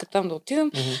що иска там да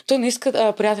отидем. Той не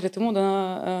иска приятелите му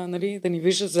да ни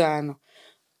виждат заедно.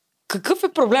 Какъв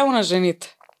е проблема на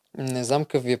жените? Не знам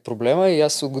какъв ви е проблема и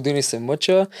аз от години се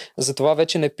мъча. Затова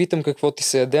вече не питам какво ти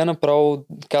се яде, направо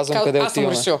казвам къде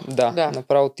отиваме. Да,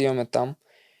 направо отиваме там.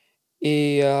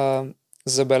 И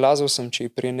забелязал съм, че и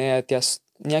при нея тя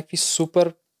някакви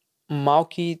супер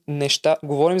малки неща.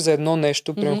 Говорим за едно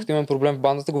нещо, примерно като имам проблем в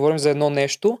бандата, говорим за едно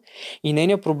нещо и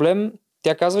нейният проблем,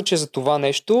 тя казва, че е за това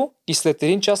нещо и след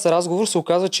един час разговор се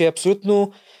оказва, че е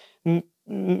абсолютно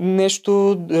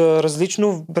нещо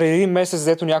различно преди месец,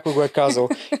 дето някой го е казал.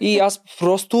 И аз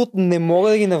просто не мога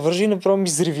да ги навържа и направо ми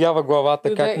взривява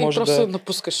главата. Как може просто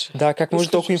напускаш. Да, как може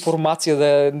толкова информация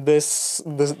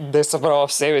да е събрала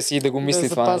в себе си и да го мисли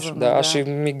това нещо. Да, аз ще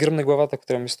ми гръмне главата, ако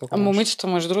трябва да мисля толкова. Момичета,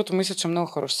 между другото, мисля, че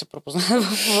много хора ще се препознаят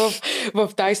в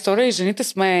тази история и жените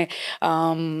сме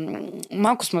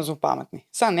малко сме злопаметни.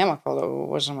 Сега няма какво да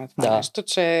лъжаме това нещо,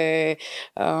 че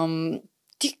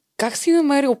как си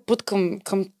намерил път към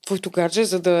твоето гадже,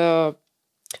 за да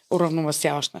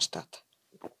уравновесяваш нещата?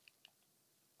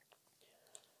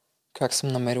 Как съм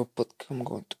намерил път към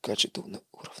моето гадже да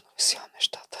уравновесявам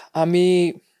нещата?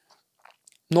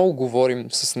 Много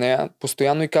говорим с нея.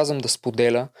 Постоянно и казвам да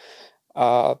споделя.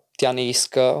 Тя не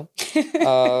иска.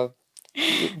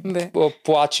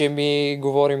 Плаче ми,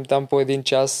 говорим там по един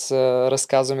час,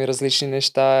 разказвам и различни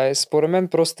неща. Според мен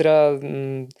просто трябва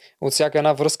от всяка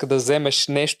една връзка да вземеш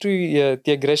нещо и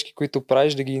тия грешки, които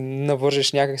правиш, да ги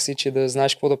навържеш някакси, че да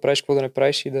знаеш какво да правиш, какво да не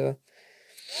правиш и да...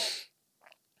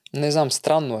 Не знам,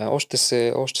 странно е. Още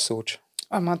се уча.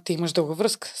 Ама ти имаш дълга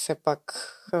връзка, все пак.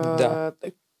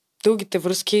 Дългите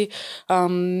връзки,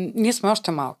 ние сме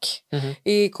още малки.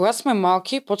 И когато сме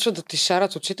малки, почват да ти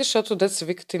шарят очите, защото дете се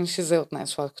вика, ти не си взе от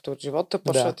най-сладкото от живота,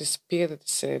 почва да ти се пие, да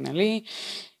ти се, нали?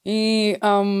 И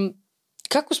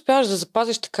как успяваш да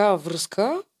запазиш такава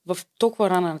връзка в толкова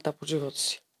ранен етап от живота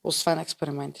си, освен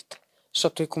експериментите?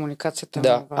 Защото и комуникацията е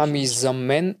много важна. За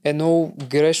мен е много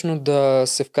грешно да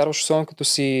се вкарваш, особено като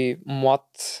си млад,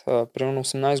 примерно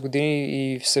 18 години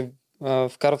и се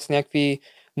вкарват в някакви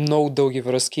много дълги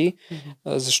връзки,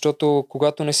 защото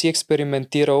когато не си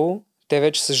експериментирал, те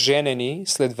вече са женени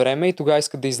след време и тогава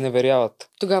искат да изневеряват.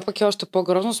 Тогава пък е още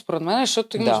по-грозно според мен,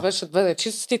 защото имаш вече две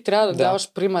дечица, ти трябва да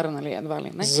даваш пример, нали, едва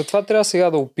ли не. Затова трябва сега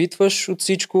да опитваш от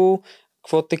всичко,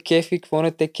 какво те кефи, какво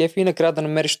не те кефи и накрая да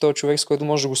намериш този човек, с който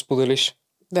можеш да го споделиш.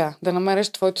 Да намериш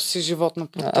твоето си животно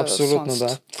под абсолютно,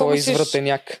 слънцето. Твой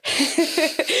извратеняк.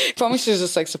 Какво мислиш за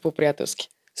секса по-приятелски?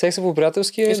 Секса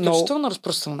по-приятелски е изключително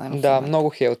разпространено. Да, много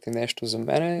хелти нещо за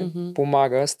мен.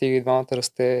 Помага, стига и двамата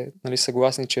расте, нали,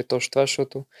 съгласни, че е точно това,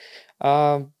 защото...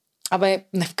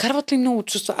 не вкарват ли много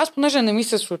чувства? Аз понеже не ми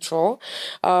се случва,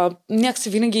 някакси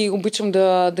винаги обичам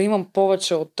да имам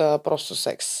повече от просто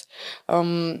секс.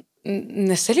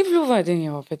 Не се ли влюбва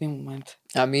един в един момент?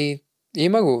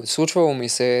 Има го. Случвало ми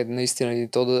се наистина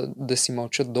и то да си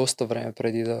мълчат доста време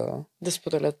преди да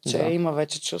споделят, че има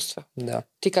вече чувства. Да.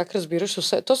 Ти как разбираш?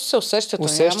 То се усеща.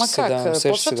 Усеща се, как?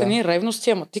 Почват едни ревности,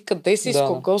 ама ти къде си, с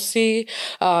кого си,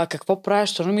 какво правиш,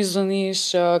 що не ми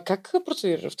звъниш, как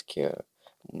процедираш в такива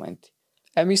моменти?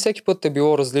 Всеки път е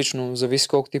било различно. Зависи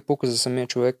колко ти пука за самия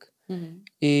човек.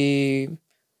 И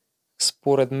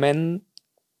според мен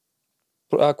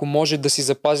ако може да си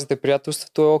запазите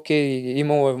приятелството, е окей.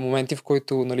 Имало е моменти, в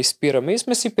които, нали, спираме и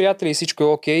сме си приятели и всичко е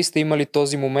окей. Сте имали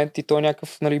този момент и то е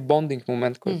някакъв, нали, бондинг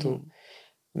момент, който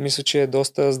Мисля, че е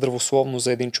доста здравословно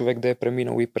за един човек да е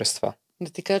преминал и през това.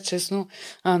 Да ти кажа честно,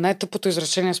 най-тъпото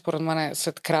изречение според мен е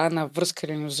след края на връзка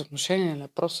или на взаимоотношение, или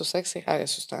просто секс и хайде да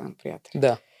се останем приятели.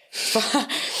 Да. Това,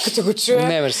 като го чуя...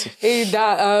 Не, мерси.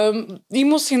 И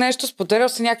има си нещо, споделял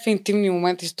си някакви интимни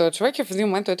моменти с този човек и в един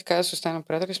момент той ти казва да се останем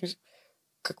приятели. Смисъл,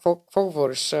 какво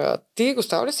говориш? Ти го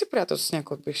става ли си приятел с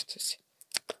някой от бившите си?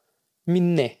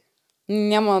 Не.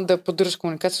 Няма да поддържаш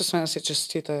комуникация, освен да си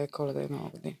честите Коледа и Нова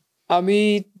година.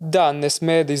 Да, не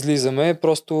сме да излизаме,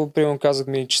 просто примерно казах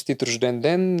ми честит рожден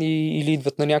ден или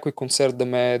идват на някой концерт да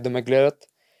ме гледат.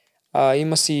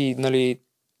 Има си, нали,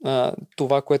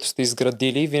 това, което сте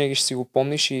изградили, винаги ще си го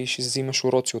помниш и ще взимаш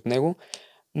уроци от него,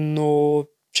 но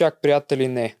чак приятели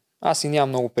не. Аз и нямам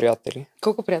много приятели.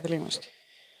 Колко приятели имаш ти?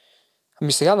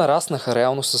 Сега нараснаха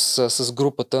реално с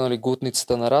групата, нали,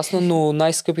 глутницата нарасна, но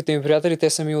най-скъпите ми приятели, те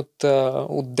са ми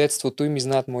от детството и ми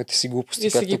знаят моите си глупости.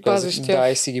 И си ги пазиш тях. Да,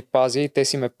 и си ги пазя и те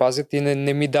си ме пазят и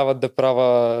не ми дават да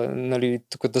правя, нали,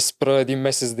 тук да спра един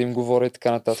месец да им говоря и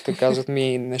така нататък. Казват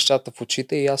ми нещата в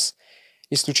очите и аз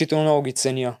изключително много ги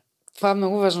ценя. Това е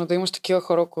много важно, да имаш такива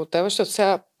хора около теб, защото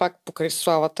сега пак покрай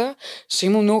славата ще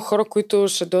има много хора, които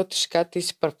ще дойдат и ще кажат, ти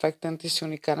си перфектен, ти си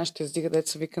уникален, ще издига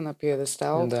деца вика на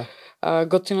пиедестал. Да.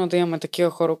 Готино да имаме такива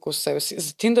хора около себе си.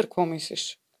 За Тиндър какво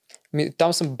мислиш?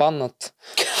 Там съм баннат.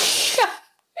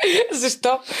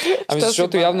 Защо?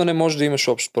 Защото явно не можеш да имаш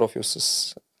общ профил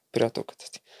с приятелката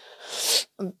ти.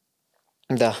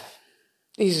 Да.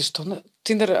 И защо?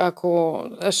 Тиндър, ако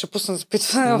ще пусна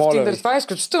запитване в Тиндър, това е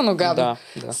изключително гадно.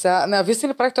 Да. Сега, вие си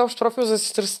направихте общ профил, за да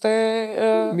си търсите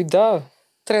да.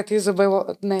 трети за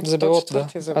Белот. Не, за Белот, да.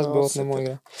 За аз Белот не мога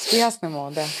игра. И аз не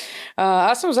мога, да.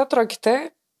 Аз съм за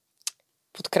тройките,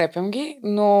 подкрепям ги,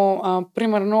 но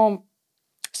примерно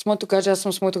аз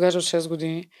съм с моето гадже от 6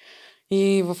 години.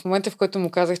 И в момента, в който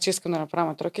му казах, че искам да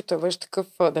направим тройки, той беше такъв,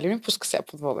 дали ми пуска сега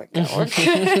подводен камък?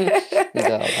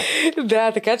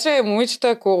 Да, така че, момичета,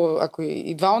 ако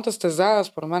и двамата сте за,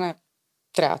 според мен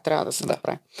трябва да се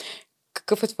направи.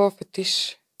 Какъв е твой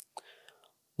фетиш?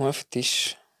 Моя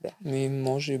фетиш?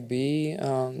 Може би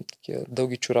такива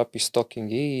дълги чорапи,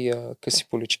 стокинги и къси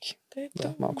полички.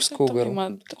 Малко скулгър.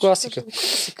 Класика.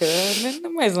 Не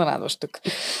ме изненадваш тук.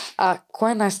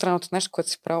 Кое е най-странното нещо, което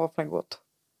си правила в леглото?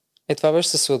 Това беше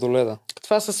със сладоледа.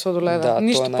 Това със сладоледа. Да,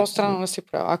 нищо по-странно не си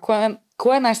правил.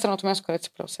 Кое е най-странното място, където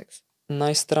си правил секс?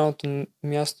 Най-странното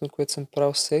място, където съм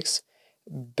правил секс,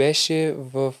 беше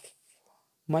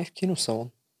май в киносалон.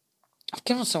 В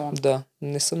киносалон? Да,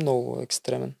 не съм много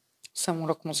екстремен. Само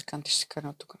рок музиканти ще си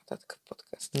карат тук нататък в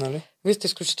подкаст. Нали? Вие сте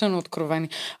изключително откровени.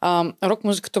 Рок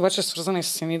музиката обаче е свързана и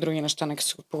с едни други неща. Нека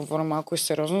си го поговорим малко и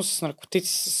сериозно, с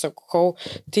наркотици, с алкохол.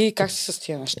 Ти как си с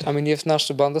тия неща? Ние в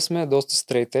нашата банда сме доста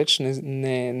straight edge,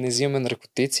 не взимаме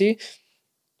наркотици.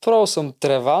 Пробвал съм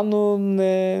трева, но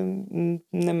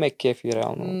не ме кефи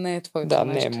реално. Не е твоето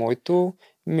нещо. Не е моето.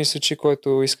 Мисля, че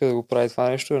който иска да го прави това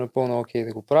нещо, е напълно окей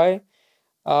да го прави.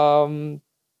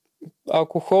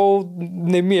 Алкохол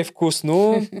не ми е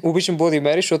вкусно. Обичам Bloody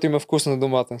Mary, защото има вкусно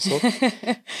доматен сок.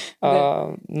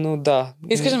 Но да.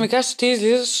 Искаш да ми кажеш, че ти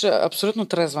излизаш абсолютно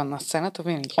трезван на сцената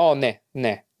винаги?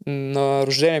 Не. На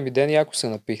рождения ми ден яко се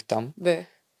напих там.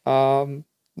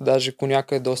 Даже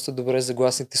коняка е доста добре за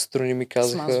гласните струни, ми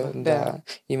казаха.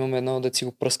 Имам едно да си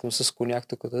го пръскам с коняк,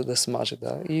 тук да смаже.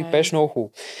 И пееш много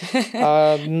хубаво.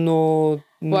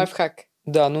 Лайфхак.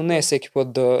 Да, но не е всеки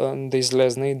път да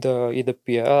излезна и да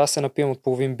пия. Аз се напивам от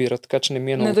половин бира, така че не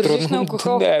ми е много трудно. Не държиш на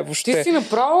алкохол. Не, въобще. Ти си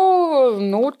направо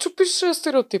много чупиш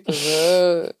стереотипа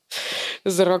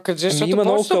за рокаджи. Има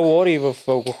много калории в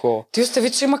алкохол. Ти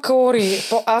остави, че има калории.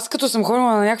 Аз като съм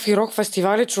ходила на някакви рок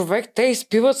фестивали, човек, те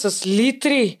изпиват с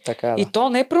литри. Така, да. И то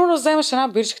не е примерно да вземеш една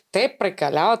биричка. Те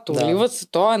прекаляват, оливат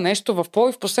се. То е нещо. В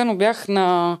Пловдив последно бях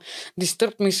на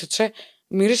Дистърп, мисля, че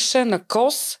миришеше на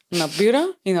кос, на бира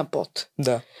и на пот.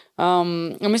 Да.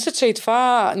 Мисля, че и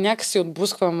това някакси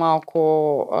отблъсква малко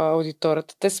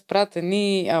аудиторията. Те се правят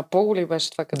едни поголи,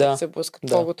 беше това, където се блъскат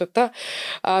поготата.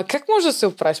 Как може да се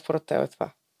оправи според тебе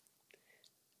това?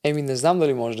 Не знам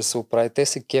дали може да се оправи. Те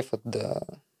се кефат да...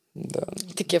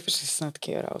 Ти кефаш ли си на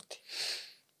такива работи?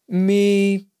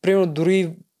 Примерно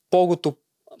дори погото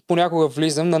понякога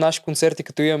влизам на наши концерти,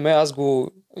 като имаме, аз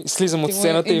го слизам от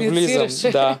сцената и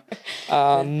влизам. Да.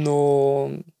 Но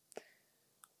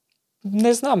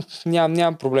не знам,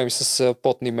 нямам проблеми с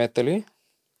потни метали.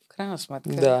 В крайна сметка.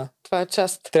 Да. Това е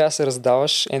част. Трябва да се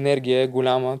раздаваш, енергия е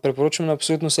голяма. Препоръчвам на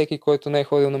абсолютно всеки, който не е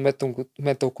ходил на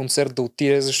метал концерт, да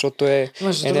отиде, защото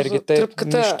енергията е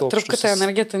нищо общо. Тръпката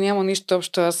енергията няма нищо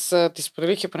общо. Аз ти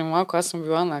споделих преди малко, аз съм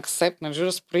била на Accept, на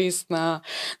Judas Priest, на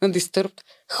Disturbed.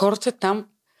 Хората там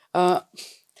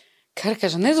как да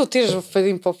кажа, не да отидеш в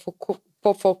един по-фолк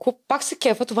клуб, пак се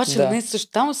кефат, обаче да не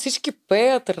също. Там всички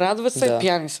пеят, радва се,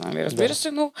 пияни са, нали? Разбира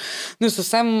се, но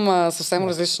съвсем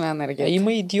различна енергия.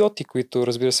 Има идиоти, които,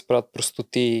 разбира се, правят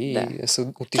простоти и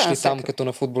са отишли там като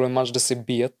на футболен матч да се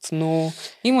бият, но...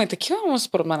 Има и такива, но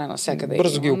според мен навсякъде.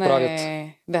 Бързо ги оправят.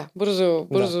 Да,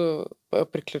 бързо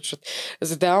приключват.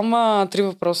 Задавам 3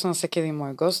 въпроса на всеки един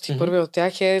мой гост и първият от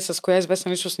тях е: с коя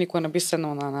известна личност никога не би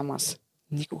седнал на една маса?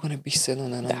 Никога не би седнал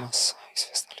на една маса.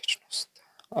 Известна личност.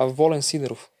 Волен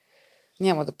Сидеров.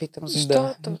 Няма да питам защо.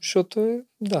 Да, защото е...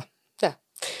 Да.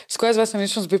 С коя известна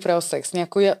личност би правил секс?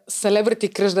 Някоя селебрити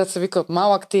кръж, да се вика от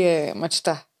малък ти е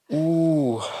мечта?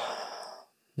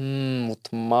 От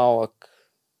малък.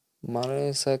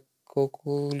 Мале, сега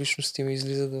колко личности ми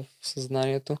излизат в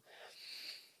съзнанието.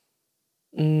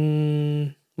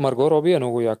 Марго Роби е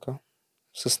много яка.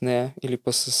 С нея. Или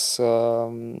па с...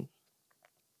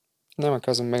 няма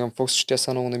казвам Меган Фокс, че тя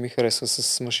са много не ми харесва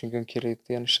с Machine Gun Kelly и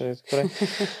тия неща.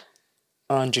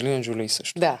 Анджелина Джоли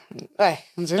също. Да.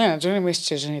 Анджелина Джоли мисля,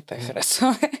 че жените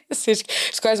харесва. Всички.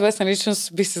 С коя известна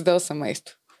личност би създал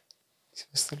семейство?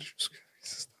 Известна личност би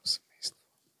създал семейство.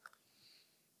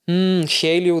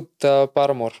 Хейли от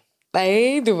Парамор.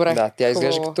 Добре. Да, тя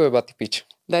изглежда като бати пич.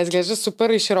 Да, изглежда супер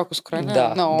и широко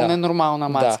скроена. Много ненормална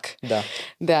мацка.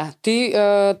 Да. Ти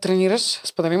тренираш,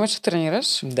 споделиме, че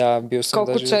тренираш. Да, бил съм.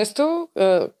 Колко често?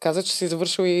 Каза, че си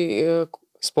завършил и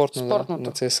спортното.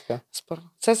 На ЦСКА.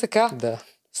 ЦСКА? Да.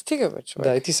 Стига бе, човек.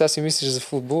 Да, и ти сега си мислиш за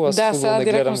футбол, аз футбол не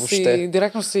гледам въобще.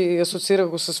 Директно си асоциирах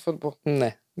го с футбол.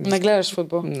 Не. Не гледаш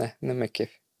футбол? Не ме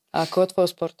кефи. Кой е твой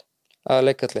спорт?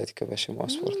 Лека атлетика беше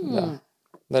моят спорт, да.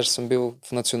 Даже съм бил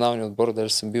в националния отбор,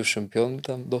 даже съм бил шампион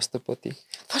там доста пъти.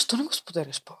 Това що не го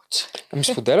споделяш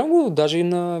повече? Споделям го, даже и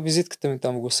на визитката ми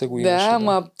там гласа го имаше.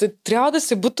 Трябва да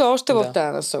се бута още в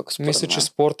тази насока. Мисля, че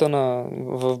спорта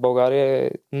в България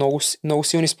е много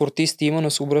силни спортисти има,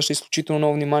 но се обръща изключително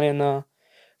много внимание на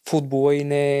футбола и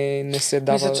не се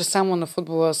дава... Мисля, че само на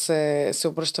футбола се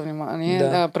обръща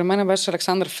внимание. При мен беше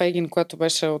Александър Фейгин, която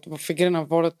беше в Игри на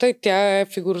волята и тя е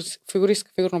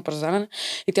фигуристка, фигурно празданен.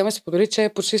 И тя ме сподели, че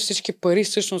почти всички пари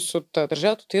всъщност от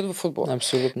държавата отидат в футбола.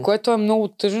 Абсолютно. Което е много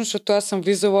тъжно, защото аз съм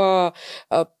влизала...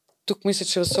 Тук мисля,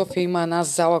 че в София има една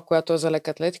зала, която е за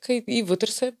лека атлетика и вътре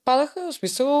се падаха, в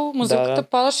смисъл мазълката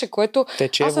падаше, което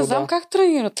аз не знам как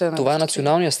тренирате. Това е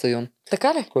националният стадион.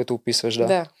 Така ли? Който описваш,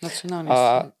 Да, националният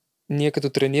стадион. Ние като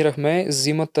тренирахме,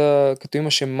 зимата, като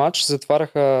имаше матч,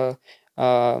 затваряха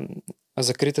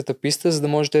закритата писта, за да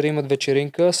можете да имат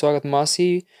вечеринка, слагат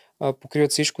маси,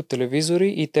 покриват всичко,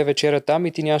 телевизори и те вечеря там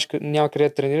и ти няма къде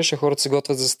да тренираш, а хората се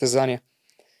готвят за състезания.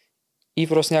 И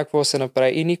просто някакво се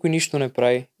направи. И никой нищо не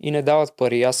прави. И не дават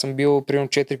пари. Аз съм бил примерно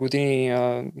 4 години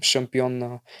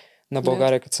шампион на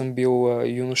България, като съм бил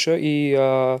юноша. И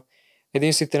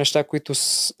единствените неща, които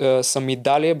са ми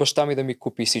дали, е баща ми да ми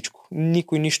купи всичко.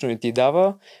 Никой нищо не ти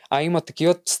дава, а има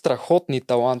такива страхотни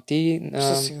таланти.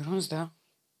 Със сигурност, да.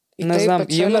 Не знам,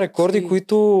 имаме рекорди,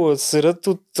 които седят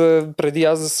от преди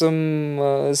аз да съм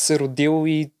се родил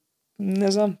и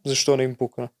не знам защо не им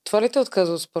пукна. Това ли те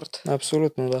отказва от спорта?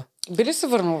 Абсолютно, да. Би ли се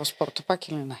върнал в спорта пак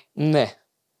или не?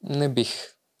 Не бих.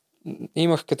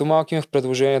 Като малък имах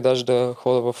предложение даже да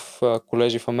хода в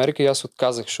колежи в Америка и аз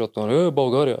отказах, защото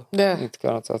България и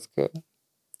така нататък.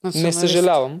 Не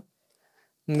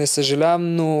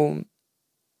съжалявам, но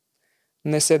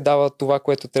не се дава това,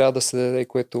 което трябва да се даде и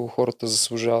което хората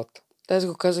заслужават. Аз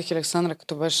го казах и Александра,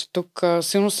 като беше тук.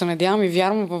 Силно се надявам и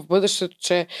вярвам в бъдещето,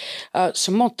 че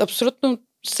ще могат абсолютно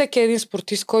всеки един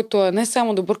спортист, който е не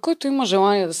само добър, който има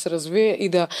желание да се развие и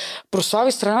да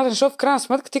прослави страната, защото в крайна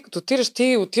сметка ти като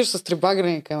отидеш с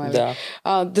трибаграника, нали?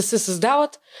 Да се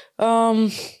създават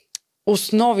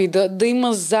основи, да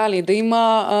има зали,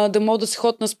 да могат да се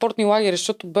ходят на спортни лагери,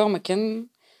 защото Белмекен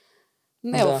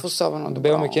не е в особено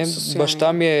добро състояние.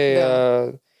 Баща ми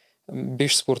е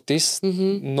бивш спортист,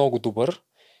 много добър.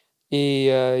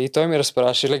 И той ми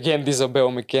разправяше легенди за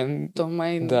Белмекен.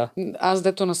 Аз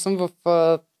дето не съм в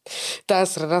тая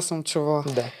среда съм чувала.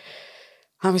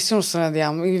 Да. Силно се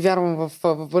надявам и вярвам в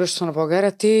бъдещето на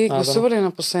България. Ти гласува ли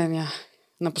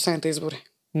на последните избори?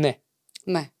 Не.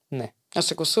 А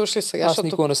ще гласуваш ли сега? Аз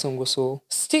никога не съм гласувал.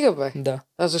 Стига бе. Да.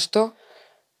 А защо?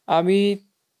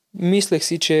 Мислех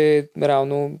си, че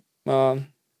реално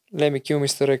Леми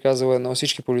Килмистър е казал едно: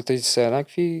 всички политици са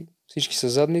еднакви, всички са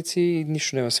задници и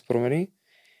нищо няма да се промени.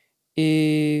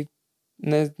 И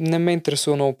не ме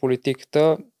интересува много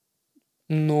политиката,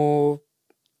 но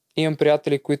имам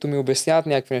приятели, които ми обясняват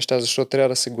някакви неща, защо трябва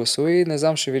да се гласува и не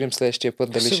знам, ще видим следващия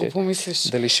път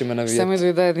дали ще ме навият. Само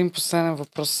изведа един последен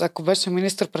въпрос. Ако беше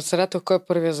министър-председател, кой е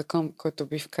първият закон, който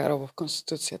би вкарал в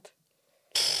Конституцията?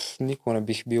 Никога не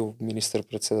бих бил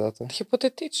министър-председател.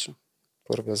 Хипотетично.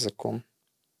 Първия закон.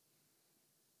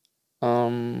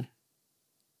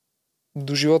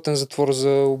 Доживотен затвор за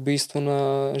убийство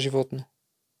на животно.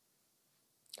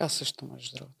 Аз също,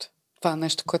 между другото. Това е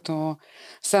нещо, което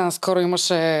сега наскоро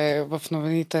имаше в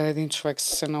новините един човек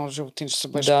с едно животинче се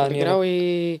беше подиграл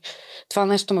и това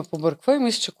нещо ме побърква и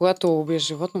мисля, че когато убиеш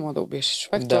животно, може да убиеш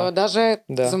човек. Това е даже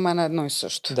за мен едно и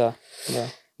също. Да.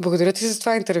 Благодаря ти за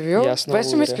това интервю. Ясно,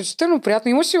 беше ми изключително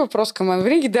приятно. Имаш ли въпрос към мен?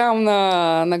 Винаги давам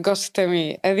на гостите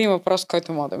ми един въпрос,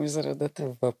 който мога да ми заредат.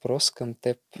 Въпрос към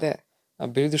теб? Да. А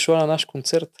би ли дошла на наш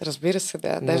концерт? Разбира се,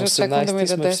 да. Даже очаквам да ми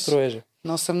дадеш.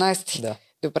 На 18-ти? Да.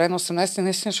 Добре, на 18-ти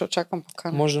наистина ще очаквам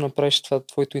покана. Може да направиш това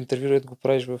твоето интервю, да го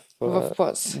правиш в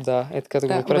Плас. Да, така да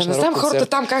го направиш на рок концерт. Не знам хората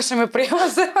там как ще ме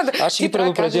приемат. Аз ще ги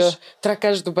предупредя. Трябва да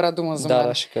кажеш добра дума за мен.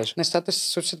 Да, ще кажа. Нещата ще се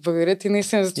случат. Благодаря ти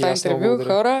наистина за това интервю.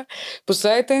 Хора,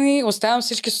 последете ни. Оставям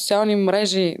всички социални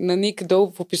мрежи на Ник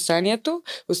долу в описанието.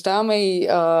 Оставяме и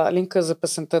линка за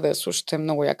песента да я слушате.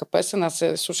 Много яка песен. Аз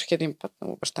се слушах един път,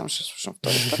 но обещавам ще слушам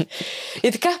втори път.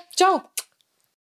 И така, чао!